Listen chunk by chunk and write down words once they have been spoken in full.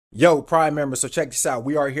Yo, Prime members, so check this out.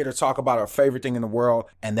 We are here to talk about our favorite thing in the world,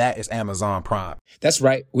 and that is Amazon Prime. That's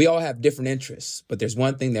right. We all have different interests, but there's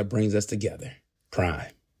one thing that brings us together: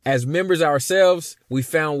 Prime. As members ourselves, we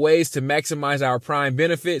found ways to maximize our Prime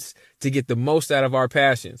benefits to get the most out of our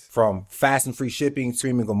passions. From fast and free shipping,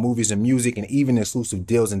 streaming of movies and music, and even exclusive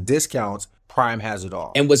deals and discounts, Prime has it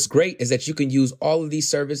all. And what's great is that you can use all of these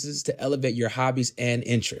services to elevate your hobbies and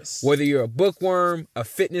interests. Whether you're a bookworm, a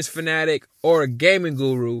fitness fanatic, or a gaming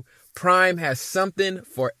guru, Prime has something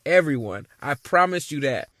for everyone. I promise you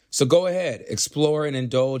that. So go ahead, explore and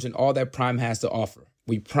indulge in all that Prime has to offer.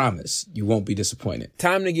 We promise you won't be disappointed.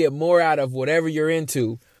 Time to get more out of whatever you're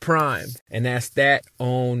into. Prime. And that's that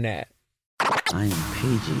on that. I am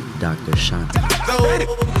paging Dr. Chanda.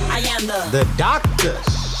 I am the Dr.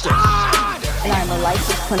 And I'm a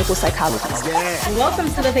licensed clinical psychologist. Yeah.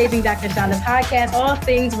 Welcome to the Paging Dr. Chanda Podcast, all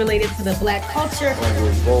things related to the Black culture.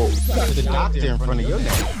 The doctor in front of your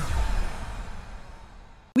name.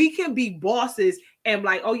 We can be bosses and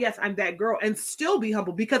like, oh yes, I'm that girl, and still be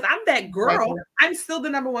humble because I'm that girl. I'm still the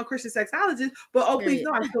 #1 Christian sexologist, but oh please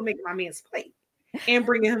no, I'm still making my man's plate and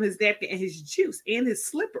bringing him his napkin and his juice and his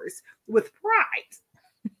slippers with pride.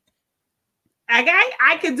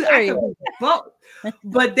 I could do both.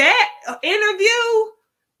 But that interview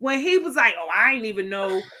when he was like, oh, I didn't even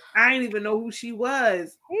know who she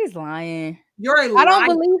was. He's lying. You're a liar. I don't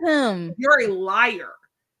believe him. You're a liar.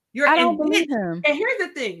 I don't believe him. And here's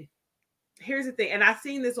the thing. And I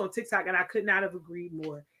seen this on TikTok and I could not have agreed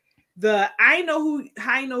more. I know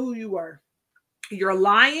who you were. You're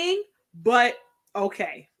lying, but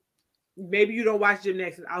okay. Maybe you don't watch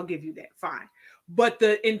gymnastics. I'll give you that. Fine. But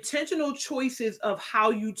the intentional choices of how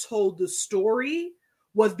you told the story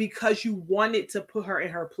was because you wanted to put her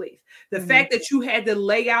in her place. The fact that you had to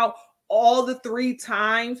lay out all the 3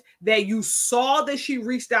 times that you saw that she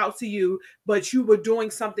reached out to you, but you were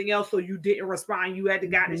doing something else, so you didn't respond. You had to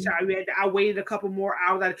get in the shower. I waited a couple more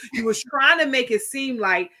hours. You was trying to make it seem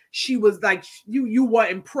like she was like you were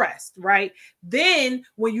impressed, right? Then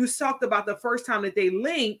when you talked about the first time that they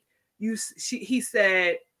linked, he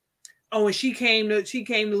said, oh, and she came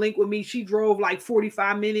to link with me. She drove like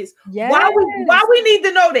 45 minutes. Yes. Why we need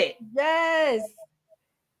to know that? Yes.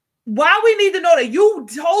 Why we need to know that? You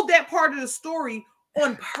told that part of the story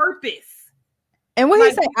on purpose. And when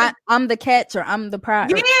he said, I'm the catch or I'm the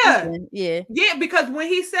prize. Yeah. Yeah, because when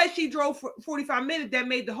he said she drove for 45 minutes, that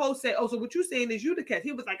made the host say, oh, so what you saying is you the catch.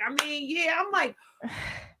 He was like, I mean, yeah. I'm like.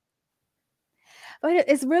 But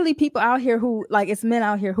it's really people out here who, like, it's men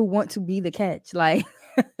out here who want to be the catch. Like.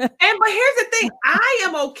 But here's the thing. I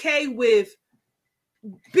am okay with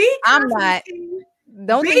I'm not.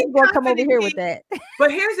 Don't think you're gonna come over here with that.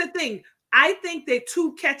 But here's the thing. I think that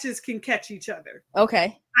 2 catches can catch each other.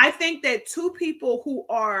 Okay. I think that 2 people who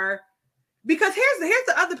are, because here's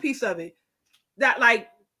the other piece of it. That, like,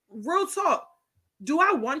 real talk. Do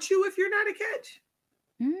I want you if you're not a catch?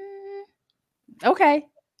 Okay.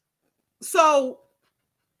 So,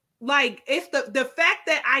 like, if the fact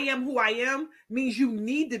that I am who I am means you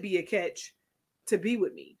need to be a catch to be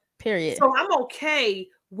with me. Period. So I'm okay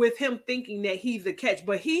with him thinking that he's a catch,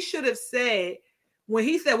 but he should have said, when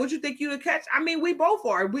he said, "What you think you the catch?" I mean, we both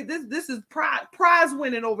are. This is prize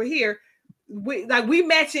winning over here. We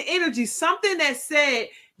matching energy. Something that said,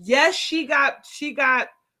 yes, she got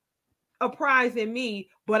a prize in me,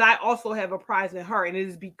 but I also have a prize in her, and it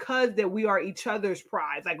is because that we are each other's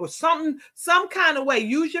prize. Like, or some kind of way.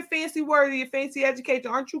 Use your fancy word, your fancy education.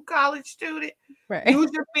 Aren't you a college student? Right. Use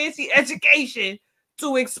your fancy education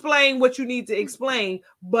to explain what you need to explain.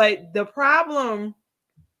 But the problem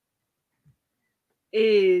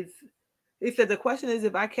is, it said the question is,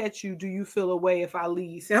 if I catch you, do you feel a way if I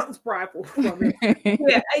leave? Sounds prideful from it.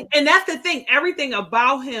 Yeah, and that's the thing. Everything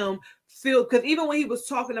about him feel, because even when he was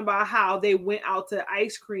talking about how they went out to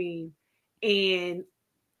ice cream and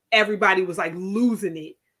everybody was like losing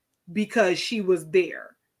it because she was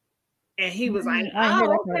there, and he was like,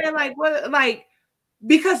 "Oh, okay, like what, like."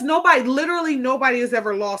 Because nobody has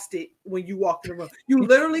ever lost it when you walk in the room. You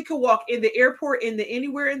literally could walk in the airport,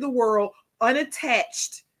 anywhere in the world,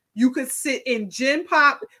 unattached. You could sit in Gen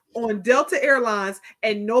Pop on Delta Airlines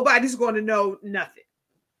and nobody's going to know nothing.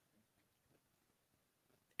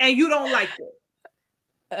 And you don't like it.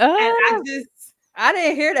 And I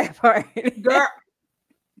didn't hear that part.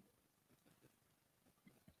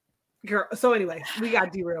 Girl. So anyway, we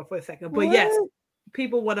got derailed for a second. But yes,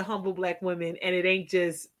 people want to humble Black women, and it ain't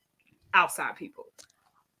just outside people.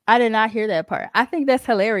 I did not hear that part. I think that's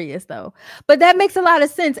hilarious, though. But that makes a lot of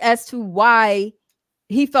sense as to why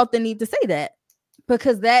he felt the need to say that,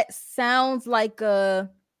 because that sounds like a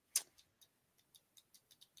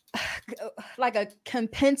like a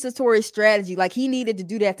compensatory strategy. Like he needed to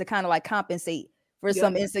do that to kind of like compensate for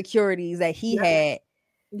some insecurities that he had.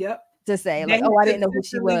 Yep. To say like, oh, I didn't know who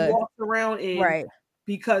she was. Walked around in right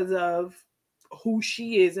because of who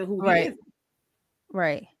she is and who he is.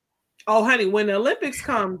 Right. Oh, honey, when the Olympics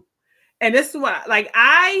come, and this is what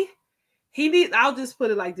I'll just put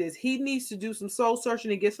it like this: he needs to do some soul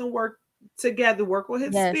searching and get some work together, work with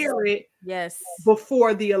his spirit,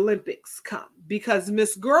 before the Olympics come, because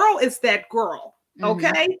Miss Girl is that girl,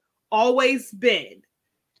 okay, always been,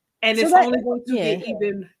 and so it's only going to get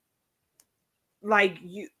even like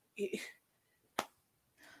you.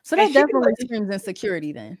 So that definitely screams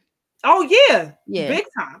insecurity then. Oh yeah, big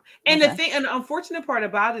time. And the unfortunate part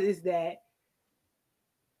about it is that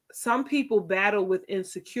some people battle with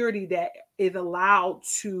insecurity that is allowed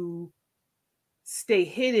to stay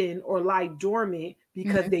hidden or lie dormant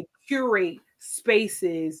because they curate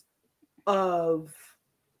spaces of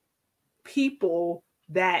people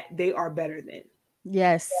that they are better than.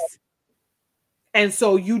 Yes. And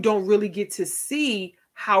so you don't really get to see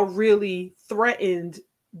how really threatened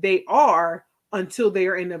they are until they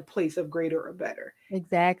are in a place of greater or better.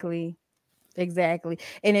 Exactly.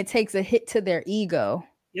 And it takes a hit to their ego.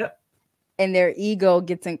 Yep. And their ego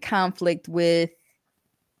gets in conflict with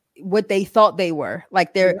what they thought they were,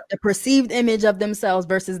 like their the perceived image of themselves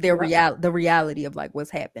versus their the reality of like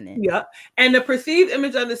what's happening. Yeah. And the perceived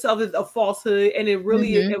image of themselves is a falsehood, and it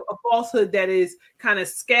really is a falsehood that is kind of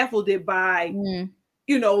scaffolded by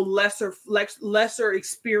lesser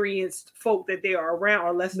experienced folk that they are around,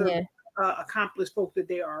 or lesser accomplished folk that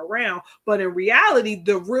they are around. But in reality,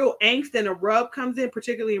 the real angst and the rub comes in,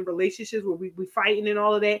 particularly in relationships where we fighting and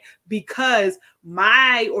all of that, because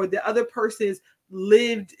my or the other person's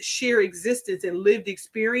lived shared existence and lived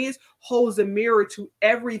experience holds a mirror to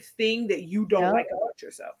everything that you don't like about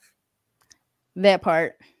yourself. That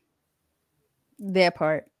part.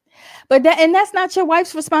 But that's not your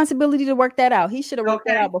wife's responsibility to work that out. He should have worked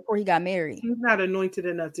that out before he got married. He's not anointed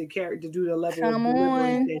enough to do the level of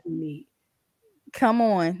deliverance that he needs. Come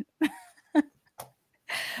on.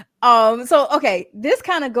 So okay, this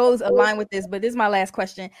kind of goes along with this, but this is my last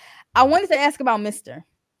question. I wanted to ask about Mr.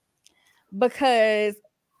 because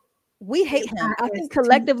we hate him. I think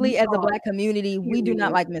collectively as a Black community, we do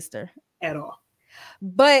not like Mr. at all.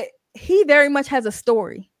 But he very much has a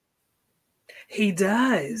story. He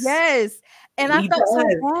does. Yes. And I felt so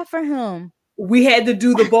bad for him. We had to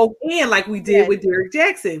do the both end like we did with Derrick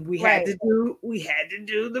Jackson. We had to do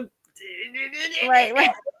the right.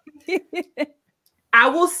 I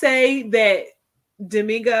will say that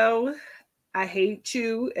Domingo, I hate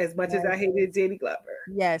you as much as I hated Danny Glover.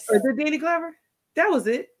 Yes. Or the Danny Glover? That was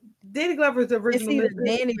it. Danny Glover's the original. It's either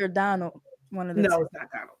Danny or Donald. One of the two. It's not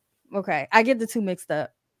Donald. Okay. I get the two mixed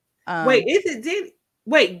up. Wait, is it Danny?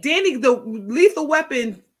 Wait, Danny, the Lethal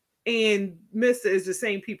Weapon and Mr. is the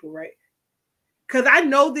same people, right? Because I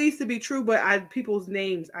know these to be true, but people's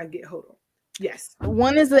names I get. Hold on. Yes.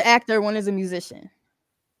 One is an actor, one is a musician.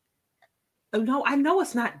 Oh, no, I know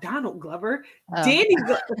it's not Donald Glover. Danny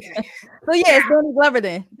Glover. Okay. So yeah, it's Danny Glover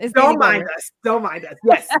then. Don't mind us.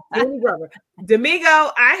 Yes, Danny Glover. Domingo,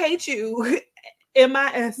 I hate you.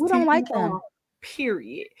 M-I-S. We don't like him.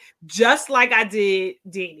 Period. Just like I did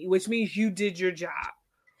Danny, which means you did your job.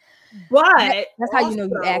 But that's how you know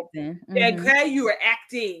you're acting. Okay, you were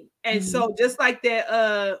acting. And so just like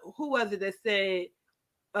that, who was it that said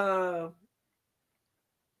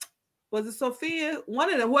was it Sophia?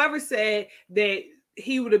 One of them, whoever said that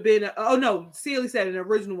he would have been Celie said in the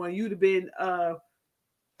original one, you'd have been a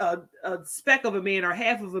speck of a man or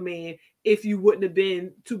half of a man if you wouldn't have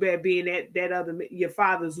been too bad being that other your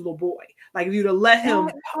father's little boy. Like if you'd have let him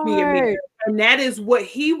be a man. And that is what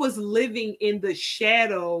he was living in the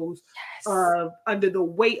shadows of, under the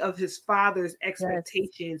weight of his father's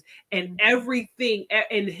expectations and everything,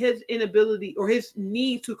 and his inability or his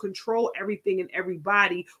need to control everything and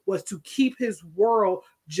everybody was to keep his world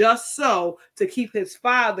just so to keep his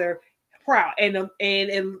father proud. And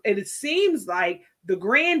it seems like the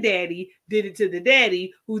granddaddy did it to the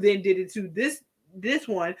daddy, who then did it to this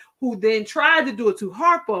one, who then tried to do it to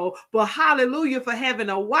Harpo. But hallelujah for having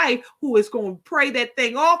a wife who is going to pray that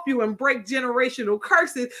thing off you and break generational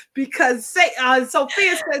curses, because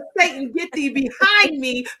Sophia says, Satan, get thee behind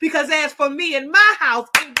me, because as for me and my house,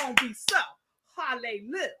 it won't be so.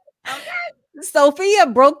 Hallelujah. Okay. Sophia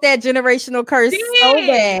broke that generational curse so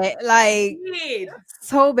bad. Like,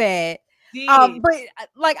 so bad. But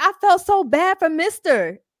like I felt so bad for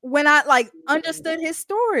Mr. when I understood his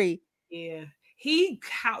story. Yeah,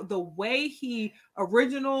 the way he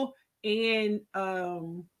original and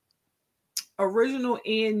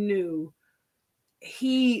new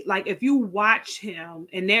he, like, if you watch him,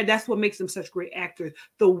 and that's what makes them such great actors,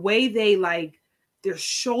 the way they, like, their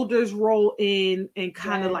shoulders roll in and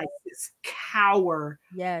kind of like this cower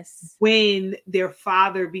when their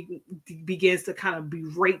father begins to kind of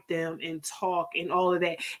berate them and talk and all of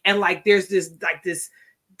that. And like there's this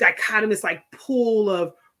dichotomous like pool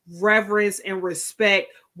of reverence and respect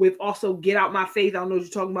with also get out my face. I don't know what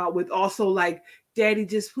you're talking about, with also like, Daddy,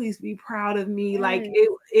 just please be proud of me. Like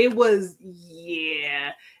it was,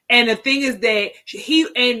 yeah. And the thing is that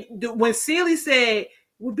when Celie said,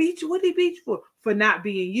 "What did he beat you for?" For not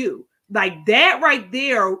being you. Like that right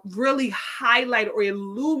there really highlighted or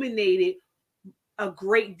illuminated a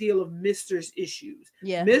great deal of Mr.'s issues.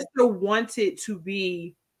 Yeah. Mr. wanted to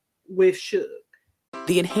be with Suge.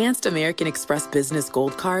 The Enhanced American Express Business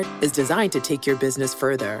Gold Card is designed to take your business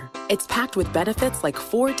further. It's packed with benefits like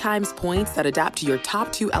 4 times points that adapt to your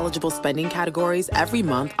top 2 eligible spending categories every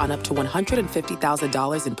month on up to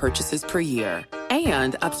 $150,000 in purchases per year.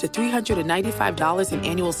 And up to $395 in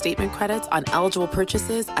annual statement credits on eligible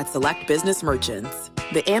purchases at select business merchants.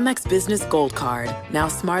 The Amex Business Gold Card. Now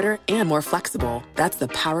smarter and more flexible. That's the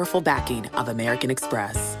powerful backing of American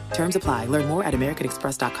Express. Terms apply. Learn more at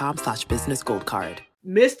americanexpress.com/business gold card.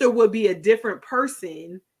 Mr. would be a different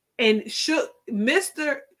person, and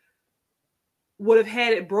Mr. would have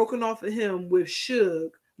had it broken off of him with Suge,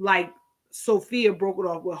 like Sophia broke it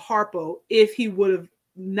off with Harpo, if he would have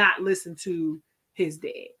not listened to his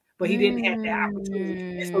dad. But he didn't have that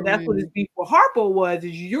opportunity. And so that's what his beef with Harpo was,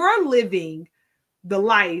 is you're living the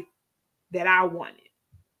life that I wanted.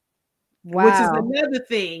 Wow. Which is another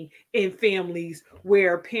thing in families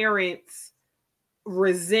where parents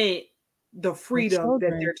resent the freedom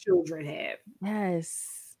that their children have.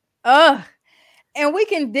 Yes. And we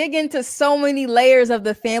can dig into so many layers of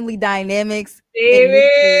the family dynamics.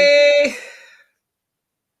 Baby.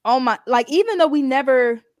 Oh my, like even though we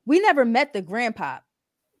never met the grandpa.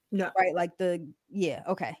 No. Right? Like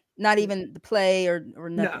okay. Not even the play or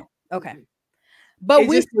nothing. No. Okay. But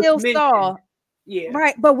we still saw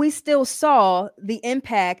but we still saw the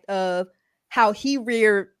impact of how he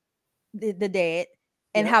reared the dad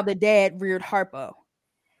and how the dad reared Harpo.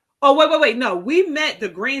 Oh, wait. No, we met the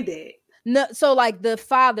granddad. No, so like the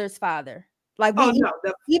father's father. Like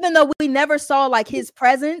even though we never saw like his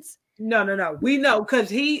presence. No. We know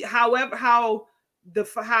because how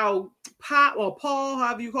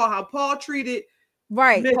Paul treated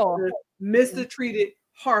Mr. treated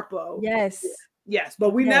Harpo. Yes, but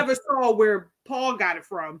we never saw where Paul got it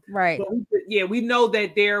from. Right. But we know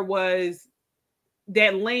that there was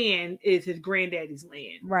that land is his granddaddy's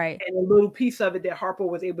land. Right. And a little piece of it that Harpo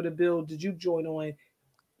was able to build the juke joint on,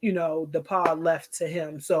 the pod left to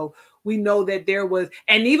him. So we know that there was,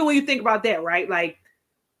 and even when you think about that, right? Like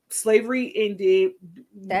slavery ended,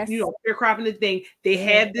 sharecropping the thing, they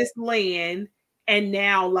had this land, and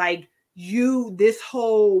now like this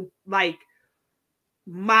whole like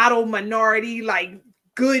model minority, like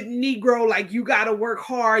good Negro, like you got to work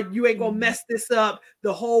hard. You ain't going to mess this up.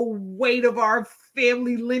 The whole weight of our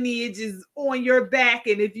family lineage is on your back.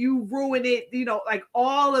 And if you ruin it, like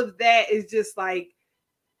all of that is just like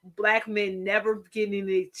Black men never getting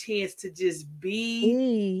a chance to just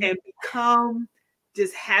be and become,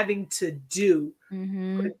 just having to do,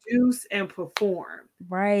 produce and perform.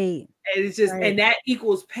 Right. And it's just, and that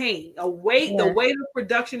equals pain. The weight of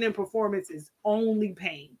production and performance is only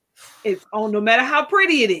pain. It's on, no matter how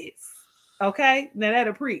pretty it is. Okay. Now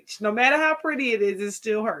that'll preach. No matter how pretty it is, it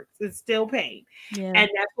still hurts. It's still pain. Yeah. And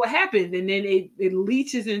that's what happens. And then it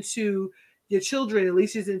leaches into your children. It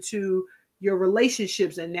leaches into your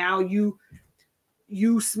relationships. And now you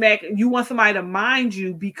want somebody to mind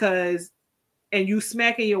you and you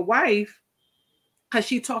smacking your wife because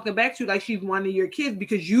she talking back to you like she's one of your kids,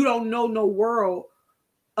 because you don't know no world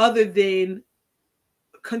other than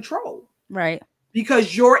control. Right.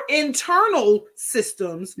 Because your internal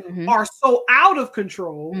systems are so out of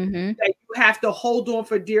control that you have to hold on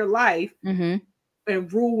for dear life and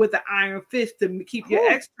rule with an iron fist to keep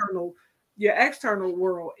your external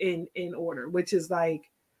world in order, which is like,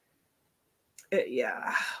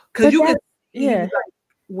 because you can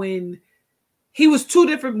when he was two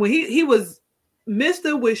different, when he was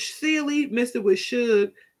Mr. with Celie, Mr. with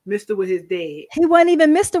Suge, Mr. with his dad. He wasn't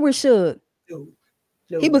even Mr. with Suge. No.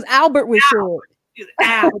 He was Albert with Suge.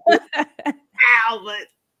 Albert.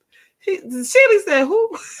 Celie said, "Who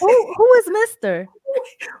is Mr.?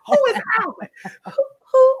 Who is Albert?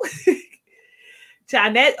 Who?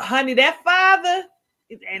 Child, that father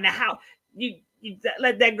and the house. You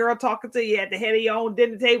let that girl talking to you at the head of your own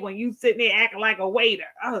dinner table and you sitting there acting like a waiter."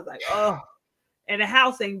 I was like, oh, and the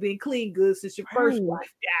house ain't been clean good since your first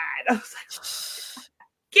wife died. I was like,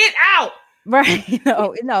 get out. Right.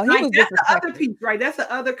 No, he like, was that's the other piece, right? That's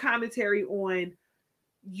the other commentary on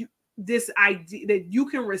you, this idea that you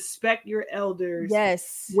can respect your elders,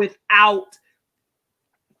 yes, without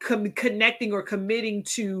connecting or committing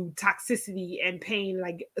to toxicity and pain.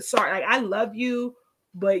 Like, sorry, like, I love you,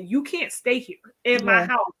 but you can't stay here in my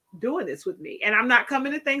house doing this with me. And I'm not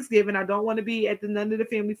coming to Thanksgiving. I don't want to be at none of the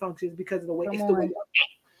family functions because of the way it's the way.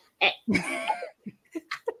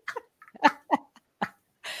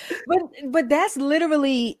 But that's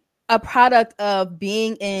literally a product of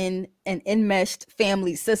being in an enmeshed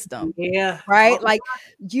family system. Yeah. Right?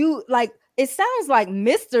 It sounds like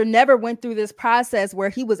Mr. never went through this process where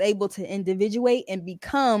he was able to individuate and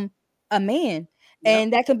become a man. Yep.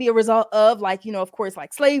 And that can be a result of, like, you know, of course,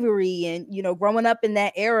 like slavery and, you know, growing up in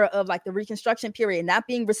that era of like the Reconstruction period, not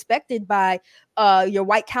being respected by your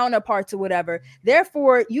white counterparts or whatever.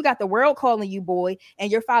 Therefore, you got the world calling you boy,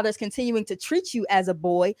 and your father's continuing to treat you as a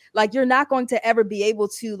boy. Like, you're not going to ever be able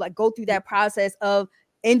to like go through that process of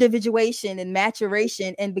individuation and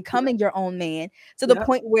maturation and becoming your own man to the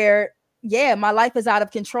point where, yeah, my life is out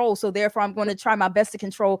of control. So therefore, I'm going to try my best to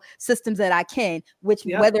control systems that I can, which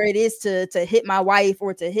whether it is to hit my wife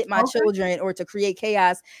or to hit my children or to create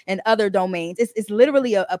chaos in other domains. It's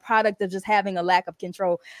literally a product of just having a lack of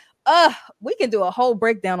control. We can do a whole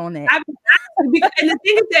breakdown on that. And the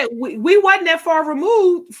thing is that we wasn't that far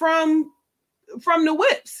removed from the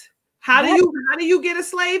whips. How do you get a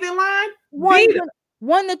slave in line?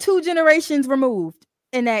 One to two generations removed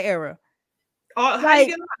in that era. How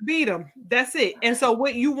you gonna beat them? That's it. And so,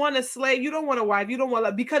 what you want a slave? You don't want a wife. You don't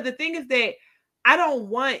want because the thing is that I don't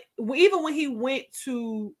want. Even when he went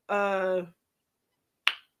to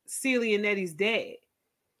Celie and Nettie's dad,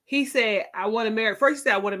 he said, "I want to marry." First, he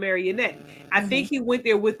said, "I want to marry your Nettie." I think he went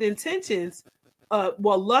there with intentions,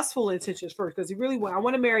 lustful intentions first, because he really went. I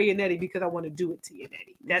want to marry your Nettie because I want to do it to your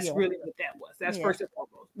Nettie. That's really what that was. That's first and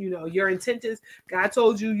foremost. You know, your intentions. God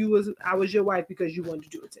told you I was your wife because you wanted to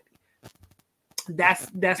do it to me. That's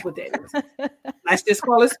what that is. Let's just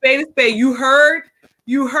call it spade a spade. You heard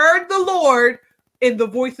the Lord in the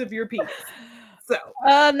voice of your peace. So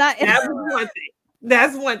that was one thing.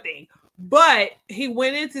 That's one thing. But he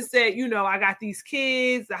went in to say, you know, I got these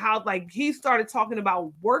kids, the house. Like, he started talking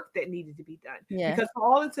about work that needed to be done. Yeah. Because for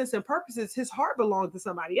all intents and purposes, his heart belonged to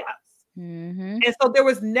somebody else. Mm-hmm. And so there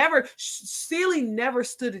was Celie never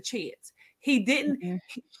stood a chance. He didn't.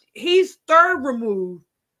 He's third removed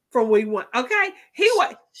from what he wanted. Okay.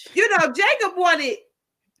 Jacob wanted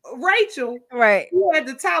Rachel. Right. He had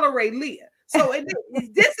to tolerate Leah. So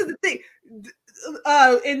this is the thing.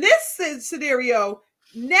 In this scenario,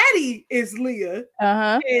 Nettie is Leah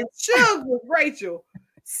and Chug was Rachel.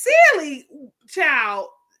 Celie, child,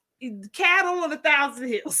 cattle on 1,000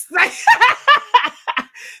 hills. Like,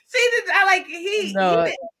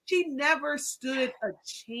 she never stood a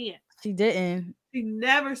chance. She didn't. She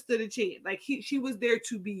never stood a chance. Like, she was there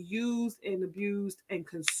to be used and abused and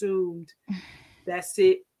consumed. That's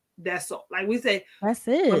it. That's all. Like we say, that's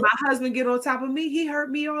it. When my husband get on top of me, he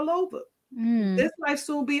hurt me all over. This life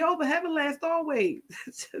soon be over. Heaven lasts always.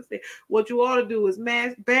 What you ought to do is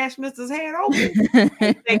bash Mr.'s head open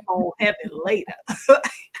and think on heaven later.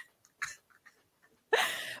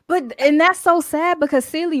 And that's so sad because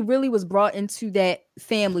Celie really was brought into that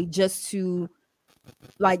family just to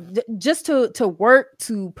work,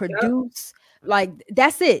 to produce. Like,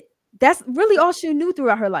 that's it. That's really all she knew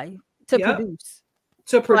throughout her life, to produce.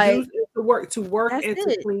 To produce, to work and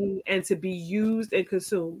to clean and to be used and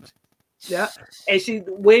consumed. Yeah. And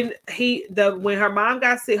when her mom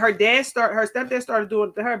got sick, her stepdad started doing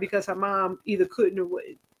it to her because her mom either couldn't or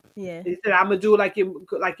wouldn't. Yeah. He said, I'm gonna do it like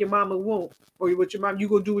your mama won't, or what your mom, you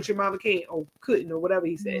gonna do what your mama can't or couldn't, or whatever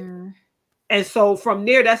he said. And so from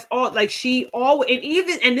there, that's all. Like, she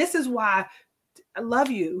always, and this is why I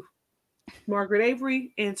love you, Margaret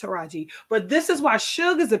Avery and Taraji. But this is why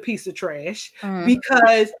Suge is a piece of trash,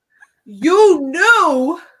 because you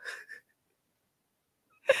knew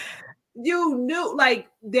like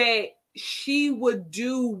that she would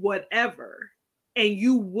do whatever, and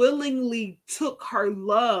you willingly took her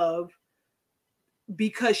love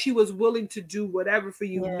because she was willing to do whatever for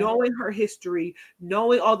you, knowing her history,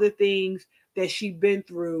 knowing all the things that she'd been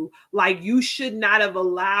through. Like, you should not have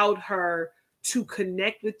allowed her to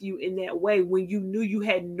connect with you in that way when you knew you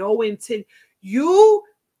had no intent. In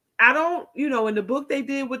the book they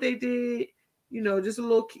did what they did, just a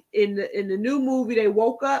little. In the new movie, they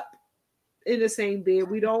woke up in the same bed.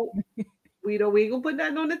 We ain't gonna put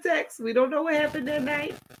nothing on the text. We don't know what happened that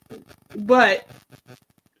night. But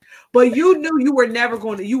But you knew you were never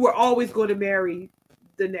going to. You were always going to marry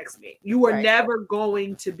the next man. You were never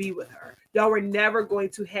going to be with her. Y'all were never going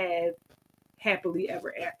to have happily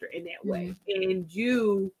ever after in that way.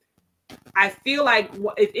 And I feel like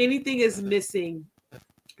if anything is missing,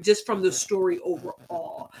 just from the story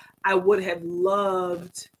overall, I would have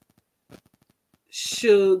loved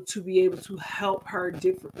Suge to be able to help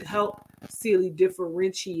Celie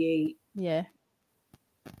differentiate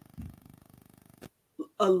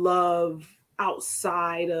a love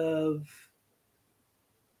outside of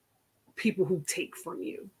people who take from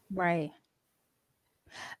you. Right.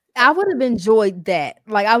 I would have enjoyed that.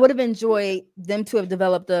 Like, I would have enjoyed them to have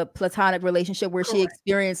developed a platonic relationship where she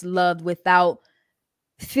experienced love without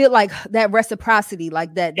feel like that reciprocity,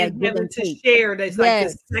 like that and give having and to take. share. That's like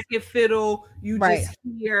the second fiddle. You just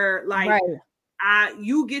hear like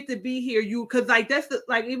you get to be here. You because like that's the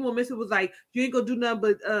like even when Mr. was like, you ain't gonna do nothing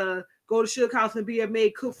but go to Suge house and be a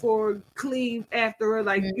maid, cook for her, clean after her,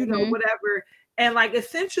 like you know, whatever. And like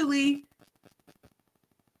essentially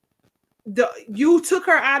you took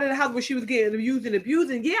her out of the house where she was getting abused and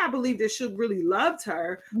abusing. Yeah, I believe that Suge really loved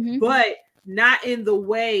her, but not in the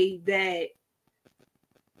way that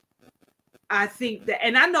I think that,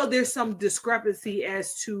 and I know there's some discrepancy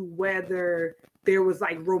as to whether there was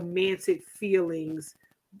like romantic feelings.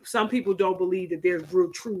 Some people don't believe that there's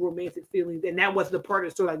true romantic feelings, and that was the part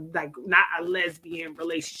of sort of like not a lesbian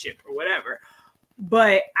relationship or whatever.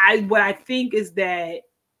 But what I think is that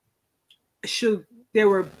there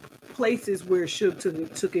were places where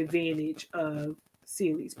Suge took advantage of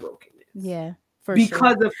Celie's brokenness. Yeah,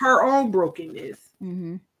 because of her own brokenness.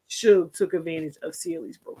 Suge took advantage of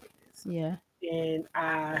Celie's brokenness. Yeah. And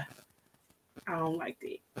I don't like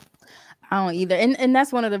that. I don't either. And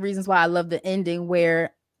that's one of the reasons why I love the ending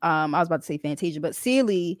where I was about to say Fantasia, but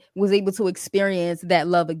Celie was able to experience that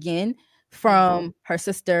love again from her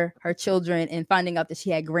sister, her children, and finding out that she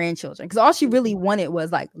had grandchildren. Because all she really wanted was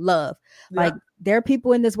like love. Like there are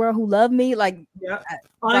people in this world who love me. Like, and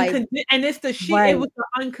it's it was the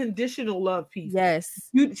unconditional love piece. Yes.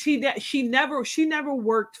 She never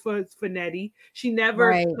worked for Nettie. She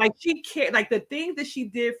never like she cared. Like the thing that she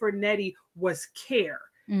did for Nettie was care,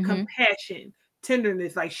 compassion,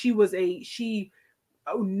 tenderness. Like she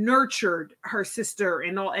nurtured her sister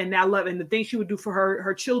and that love, and the thing she would do for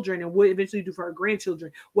her children and would eventually do for her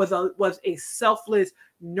grandchildren was a selfless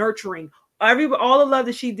nurturing. All the love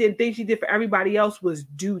that she did, things she did for everybody else was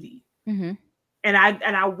duty. And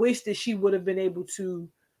I wish that she would have been able to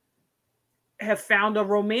have found a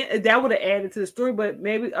romance that would have added to the story, but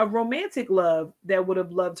maybe a romantic love that would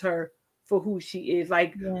have loved her for who she is.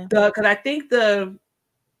 Like because I think the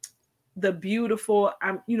beautiful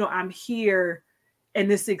I'm here. And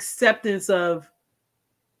this acceptance of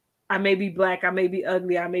I may be black, I may be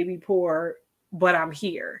ugly, I may be poor, but I'm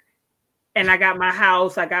here. And I got my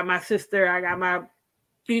house, I got my sister, I got my,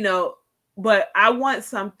 but I want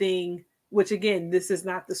something, which again, this is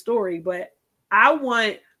not the story, but I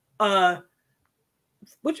want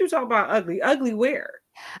what you talking about ugly? Ugly where?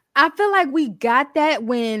 I feel like we got that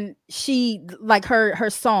when she like her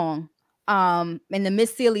song in the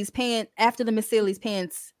Miss Celie's Pants after the Miss Celie's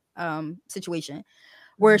Pants situation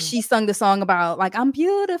where she sung the song about like I'm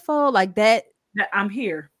beautiful, like that I'm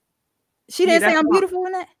here. She didn't say I'm beautiful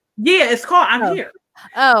in that. Yeah, it's called I'm here.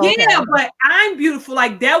 Oh, okay. Yeah, but I'm beautiful.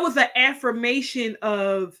 Like that was an affirmation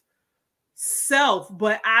of self.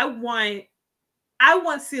 But I want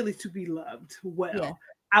Celie to be loved well. Yeah.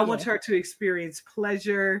 I want her to experience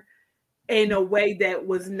pleasure in a way that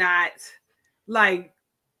was not like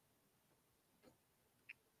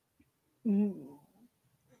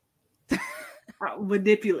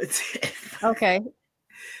manipulative. Okay.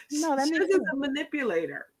 No, that Suge is a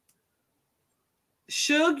manipulator.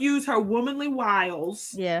 Suge used her womanly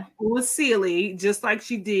wiles on Celie, just like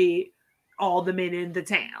she did all the men in the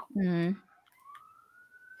town.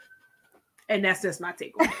 And that's just my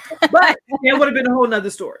take on it. But that would have been a whole nother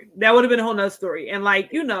story. And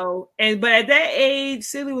like, but at that age,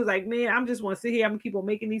 Celie was like, man, I'm just want to sit here. I'm gonna keep on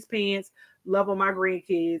making these pants, love on my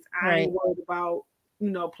grandkids. I ain't worried about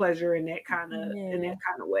pleasure in that kind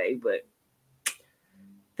of way. But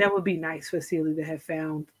that would be nice for Celie to have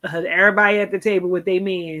found everybody at the table with their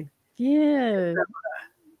man. Yeah.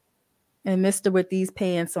 And Mr. with these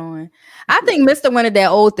pants on. I think Mr. wanted that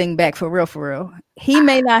old thing back for real. He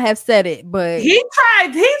may not have said it, but he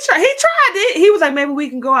tried it. He was like, maybe we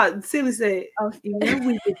can go out. And Celie said, oh,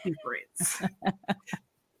 we just be friends.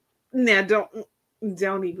 Now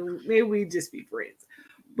don't even, maybe we just be friends.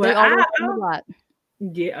 But I don't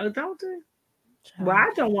do. Well,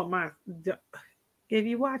 I don't want if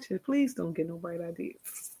you watch it, please don't get no bite ideas.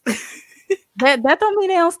 That don't mean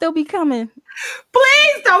they don't still be coming.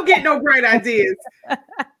 Please don't get no great ideas.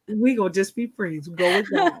 We gonna just be friends. Go with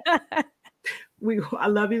God. I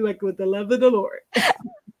love you like with the love of the Lord.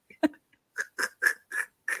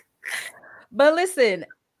 But listen,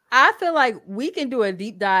 I feel like we can do a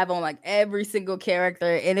deep dive on like every single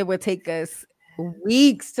character, and it would take us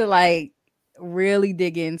weeks to like really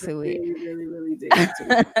dig into it. Really dig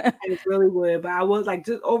into it. And it really would. But I was like,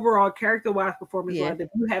 just overall character-wise, performance-wise, if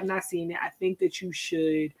you have not seen it, I think that you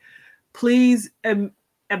should. Please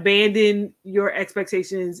abandon your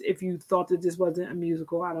expectations if you thought that this wasn't a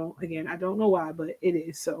musical. I don't know why, but it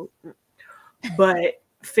is. So, but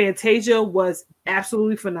Fantasia was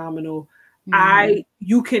absolutely phenomenal.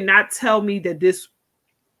 You cannot tell me that this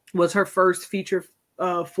was her first feature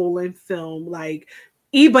full-length film. Like,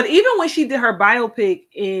 but even when she did her biopic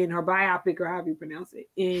or however you pronounce it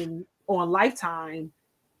on Lifetime,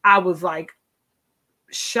 I was like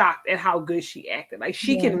shocked at how good she acted. Like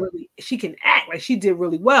she can act. Like she did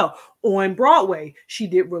really well on Broadway. She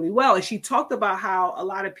did really well, and she talked about how a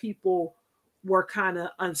lot of people were kind of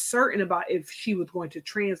uncertain about if she was going to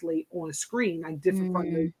translate on screen, like different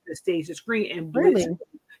from the stage to screen. And Blitz,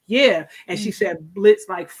 and she said Blitz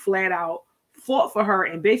like flat out fought for her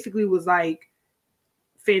and basically was like,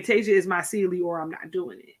 Fantasia is my Celie or I'm not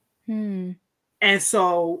doing it. And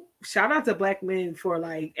so shout out to Black men for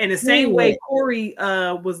like, in the same way Corey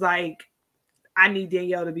was like, I need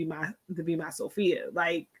Danielle to be my Sophia.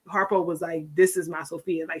 Like Harpo was like, this is my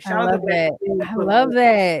Sophia. Like shout out to Black men. I love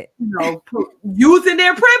that. You know, using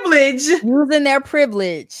their privilege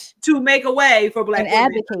to make a way for Black women.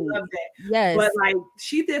 Advocate. I love that. Yes. But like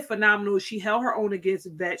she did phenomenal. She held her own against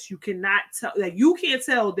vets. You cannot tell, like you can't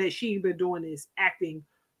tell that she ain't been doing this acting,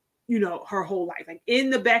 you know, her whole life. Like in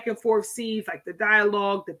the back and forth scenes, like the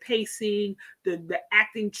dialogue, the pacing, the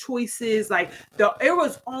acting choices, like there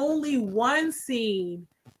was only one scene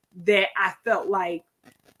that I felt like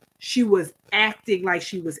she was acting like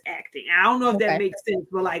she was acting. I don't know if that makes sense,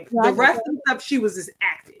 but like the rest of the stuff, she was just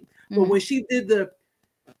acting. But when she did that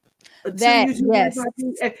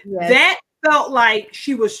felt like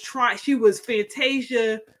she was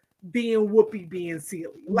Fantasia being Whoopi being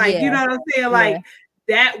Celie. Like, you know what I'm saying? Like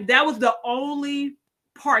that was the only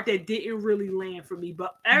part that didn't really land for me,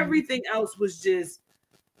 but everything else was just,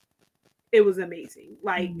 it was amazing.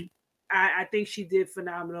 Like I think she did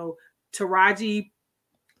phenomenal. Taraji,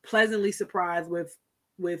 pleasantly surprised with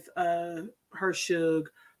her Suge.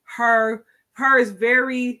 Her is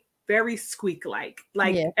very, very Squeak like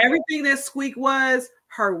everything that Squeak was,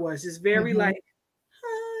 her was just very like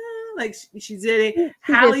she did it.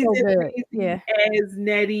 Halle did as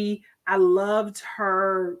Nettie. I loved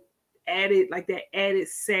her added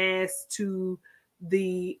sass to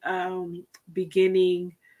the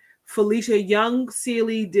beginning. Felicia Young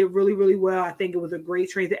Celie did really, really well. I think it was a great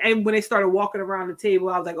transition. And when they started walking around the table,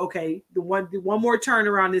 I was like, okay, the one more turn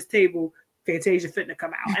around this table, Fantasia finna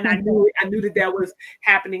come out. And I knew that was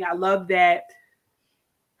happening. I love that.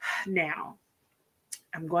 Now,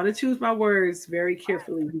 I'm going to choose my words very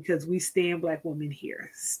carefully because we stand Black women here.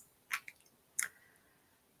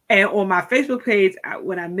 And on my Facebook page,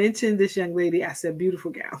 when I mentioned this young lady, I said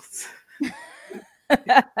beautiful gowns.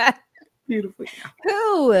 Beautiful gowns.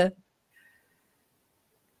 Who?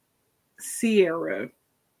 Sierra.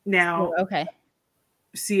 Now, okay.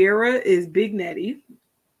 Sierra is Big Nettie.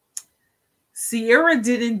 Sierra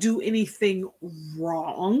didn't do anything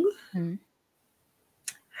wrong.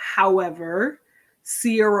 However,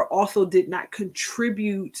 Sierra also did not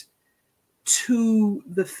contribute to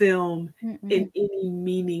the film in any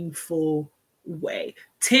meaningful way.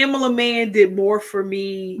 Tamala Mann did more for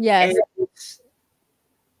me. Yes.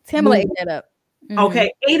 Tamala ate that up.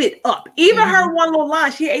 Okay, ate it up. Even her one little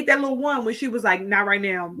line, she ate that little one when she was like, not right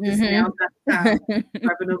now. This now's not the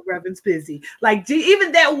time. Reverend's busy. Like,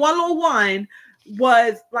 even that one little one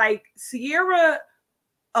was like Sierra.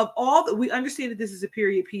 Of all that, we understand that this is a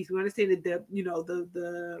period piece. We understand that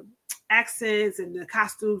the accents and the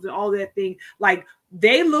costumes and all that thing. Like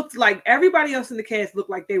they looked like everybody else in the cast looked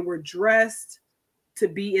like they were dressed to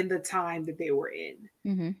be in the time that they were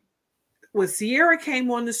in. When Sierra came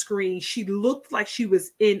on the screen, she looked like she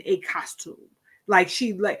was in a costume. Like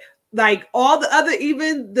she like all the other,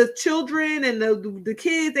 even the children and the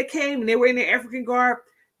kids that came and they were in their African garb.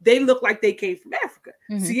 They looked like they came from Africa.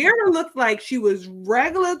 Sierra looked like she was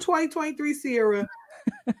regular 2023 Sierra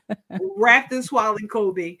wrapped in swaddling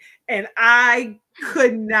clothing. And I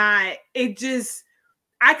could not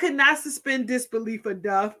suspend disbelief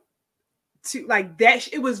enough to like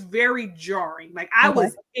that. It was very jarring. Like I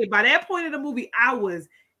was, by that point in the movie, I was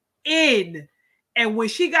in. And when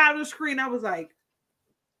she got on the screen, I was like,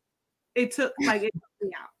 It took me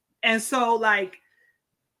out. And so like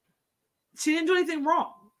she didn't do anything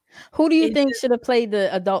wrong. Who do you think should have played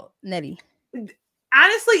the adult Nettie?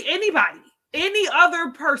 Honestly, anybody, any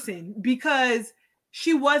other person, because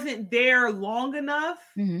she wasn't there long enough.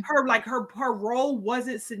 Mm-hmm. Her role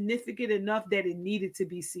wasn't significant enough that it needed to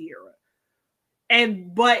be Sierra.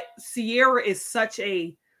 But Sierra is such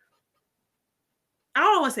a, I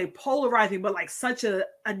don't want to say polarizing, but like such a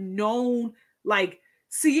known, like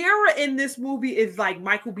Sierra in this movie is like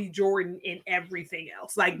Michael B. Jordan in everything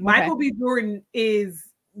else. Like Michael B. Jordan is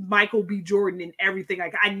Michael B. Jordan in everything.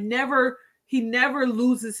 Like he never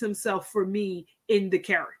loses himself for me in the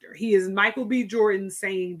character. He is Michael B. Jordan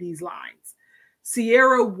saying these lines.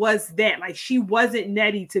 Sierra was that. Like she wasn't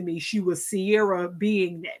Nettie to me. She was Sierra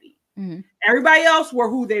being Nettie. Mm-hmm. Everybody else were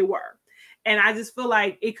who they were. And I just feel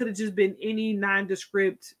like it could have just been any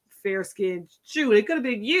nondescript, fair-skinned shoot. It could have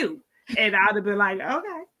been you. And I'd have been like,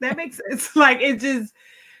 okay, that makes sense. Like it just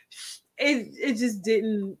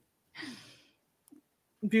didn't.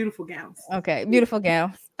 Beautiful gowns. Okay, beautiful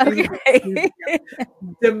gowns. Okay.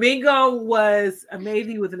 Domingo was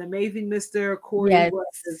amazing. With an amazing Mr. Corey. Yes,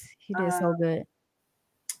 he did so good.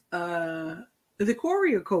 Is it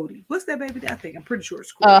Corey or Cody? What's that baby? I think I'm pretty sure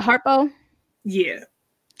it's Corey. Harpo. Yeah.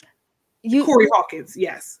 Corey Hawkins.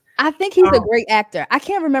 Yes. I think he's a great actor. I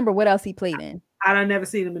can't remember what else he played in. I've never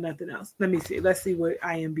seen him in nothing else. Let me see. Let's see what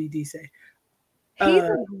IMDb say. He's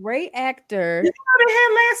a great actor. Did you know they had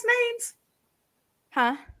last names?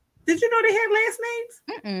 Huh? Did you know they had last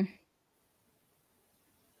names?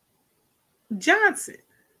 Johnson.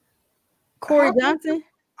 Corey Johnson?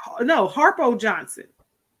 No, Harpo Johnson.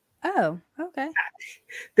 Oh, okay.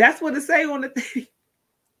 That's what it say on the thing.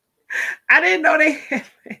 I didn't know they had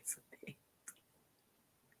last names.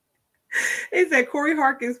 It said Corey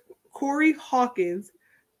Hawkins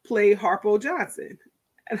played Harpo Johnson.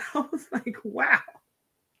 And I was like, wow.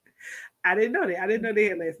 I didn't know that. I didn't know they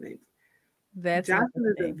had last names.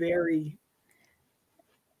 Johnson is a very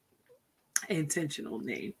intentional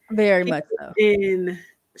name. Very much so.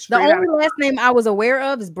 The only last name I was aware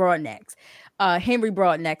of is Broadnax. Henry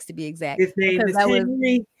Broadnax to be exact. His name is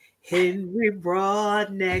Henry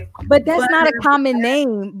Broadnax. But that's not a common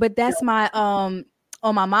name. But that's my on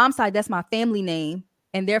my mom's side, that's my family name.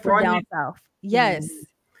 And they're from down south. Yes.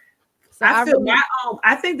 So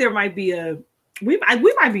I think there might be we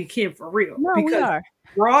might be kin for real. No, because we are.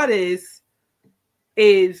 Broaddus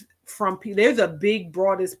is from, there's a big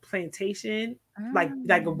Broaddus plantation, like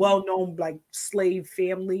a well-known like slave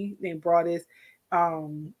family named Broaddus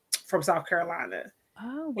from South Carolina.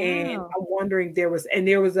 Oh, wow. And I'm wondering there was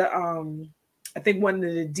I think one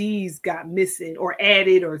of the D's got missing or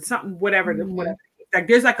added or something, whatever. Like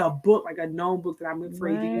there's like a book, like a known book that I'm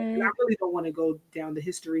afraid to get. And I really don't want to go down the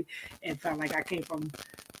history and find like I came from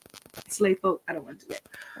slave folk. I don't want to do that.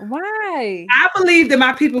 Why? I believe that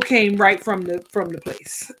my people came right from the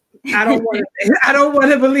place. I don't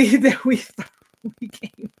want to believe that we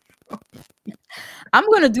came from. I'm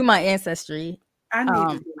gonna do my ancestry. I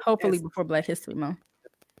need hopefully before Black History Month.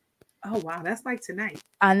 Oh wow, that's like tonight.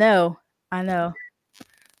 I know.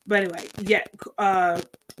 But anyway, yeah.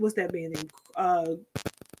 What's that man's name?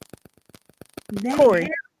 Corey.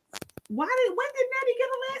 When did Nettie get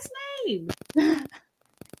a last name?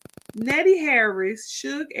 Nettie Harris,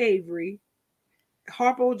 Suge Avery,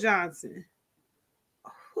 Harpo Johnson,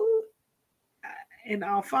 and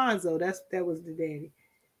Alfonso. That was the daddy.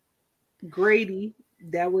 Grady,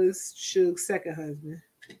 that was Suge's second husband.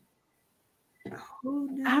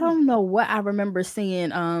 I don't know what I remember seeing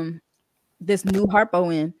this new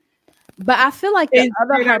Harpo in, but I feel like the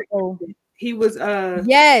other Harpo, he was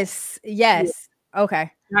yes.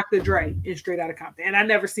 Okay. Dr. Dre in Straight Outta Compton, and I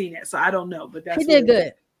never seen that, so I don't know. But he did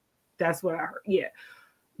good. That's what I heard. Yeah.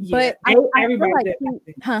 But everybody,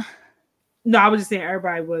 No, I was just saying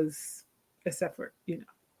everybody was, except for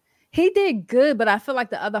he did good, but I feel like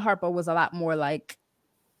the other Harpo was a lot more like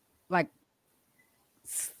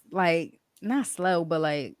not slow, but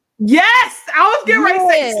like. Yes, I was getting ready to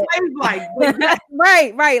say slave like.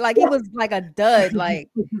 right. Like he was like a dud. Like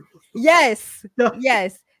yes.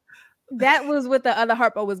 That was what the other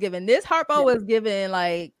Harpo was given. This Harpo was given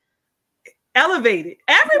like elevated.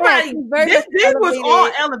 Everybody, this was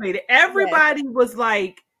all elevated. Everybody was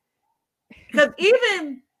like, because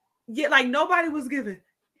even like nobody was given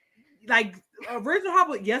like original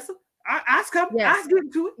Harpo. Yes, I was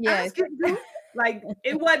getting to it. Yes. Like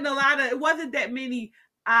it wasn't that many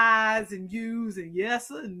I's and U's and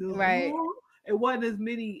yes and no. Right. It wasn't as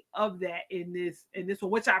many of that in this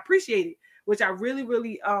one, which I appreciated, which I really,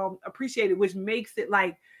 really appreciated, which makes it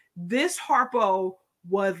like this Harpo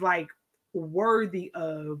was like worthy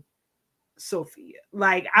of Sophia.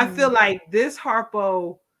 Like, I feel like this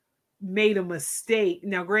Harpo made a mistake.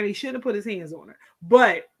 Now, granted, he shouldn't have put his hands on her,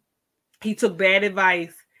 but he took bad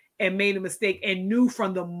advice and made a mistake and knew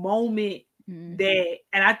from the moment that,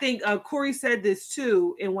 and I think Corey said this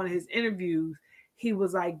too in one of his interviews. He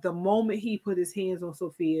was like, the moment he put his hands on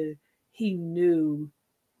Sophia, he knew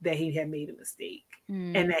that he had made a mistake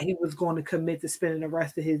and that he was going to commit to spending the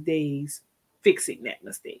rest of his days fixing that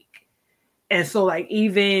mistake. And so, like,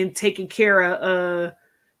 even taking care of,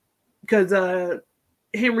 because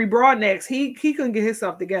Henry Broadnax, he couldn't get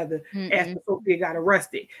himself together after Sophia got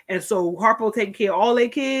arrested. And so Harpo taking care of all their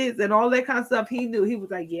kids and all that kind of stuff, he knew. He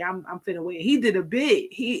was like, yeah, I'm finna win. He did a bid.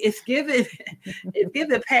 It's given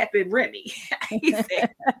Pap and Brittany. He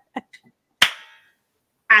said,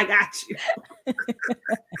 I got you.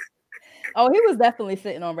 Oh, he was definitely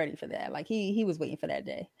sitting on ready for that. Like, he was waiting for that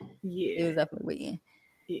day. Yeah. He was definitely waiting.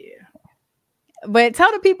 Yeah. But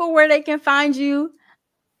tell the people where they can find you.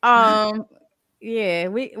 Yeah,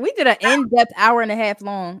 we did an in-depth hour and a half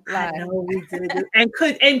long live. I know we did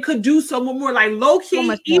it. and could do so more. Like, low key,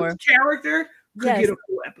 so each character could get a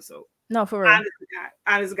full episode. No, for real.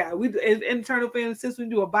 Honest God. We internal fan since we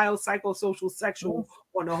do a biopsychosocial sexual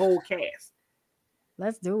on the whole cast.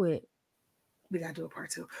 Let's do it. We gotta do a part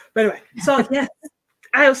 2. But anyway, so yes,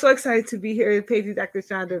 I am so excited to be here in Pagey Dr.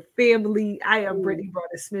 Chanda family. I am Brittany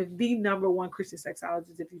Broaddus Smith, the #1 Christian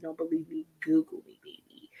sexologist. If you don't believe me, Google me,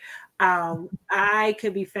 baby. I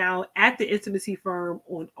can be found at The Intimacy Firm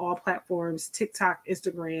on all platforms: TikTok,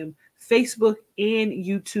 Instagram, Facebook, and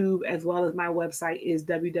YouTube, as well as my website is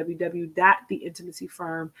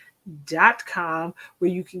www.theintimacyfirm.com, where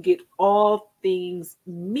you can get all things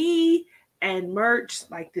me and merch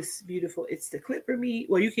like this beautiful It's the Clip for Me.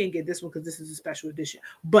 Well, you can't get this one because this is a special edition,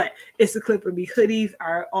 but It's the Clip for Me hoodies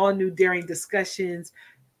are all new Daring Discussions,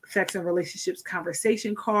 Sex and Relationships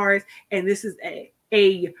conversation cards. And this is a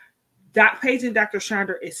Page and Dr.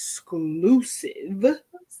 Chanda exclusive.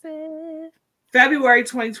 February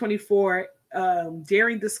 2024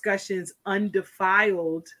 Daring Discussions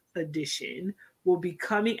Undefiled edition will be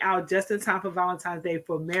coming out just in time for Valentine's Day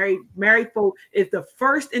for married folk. It's the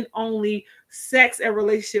first and only sex and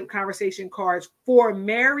relationship conversation cards for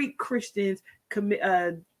married Christians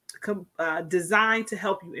designed to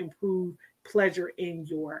help you improve pleasure in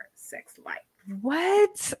your sex life.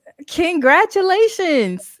 What?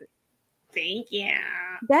 Congratulations. Thank you.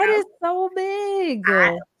 That is so big.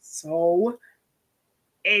 I'm so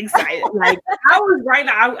excited. Like, I was right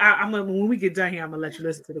now. I'm when we get done here, I'm gonna let you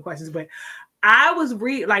listen to the questions. But I was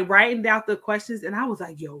writing down the questions, and I was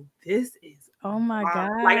like, "Yo, this is my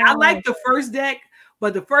god!" Like, I like the first deck,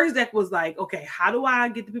 but the first deck was like, "Okay, how do I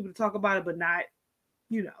get the people to talk about it, but not,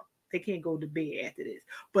 they can't go to bed after this."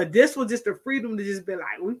 But this was just the freedom to just be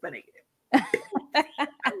like, "We finna get it."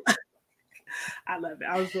 I love it.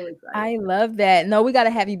 I was so excited. I love that. No, we got to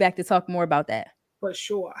have you back to talk more about that. For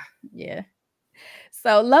sure. Yeah.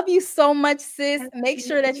 So love you so much, sis. Make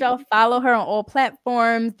sure that y'all follow her on all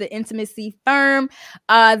platforms, The Intimacy Firm,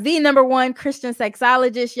 the #1 Christian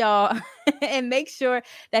sexologist, y'all. And make sure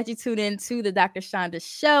that you tune in to the Dr. Chanda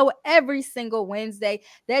show every single Wednesday.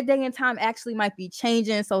 That day and time actually might be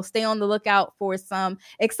changing, so stay on the lookout for some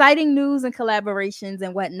exciting news and collaborations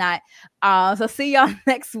and whatnot. So see y'all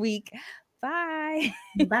next week. Bye.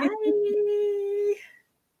 Bye.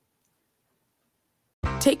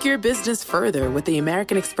 Take your business further with the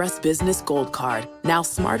American Express Business Gold Card, now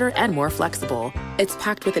smarter and more flexible. It's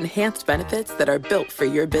packed with enhanced benefits that are built for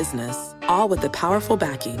your business, all with the powerful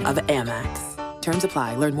backing of Amex. Terms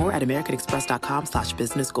apply. Learn more at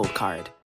americanexpress.com/businessgoldcard.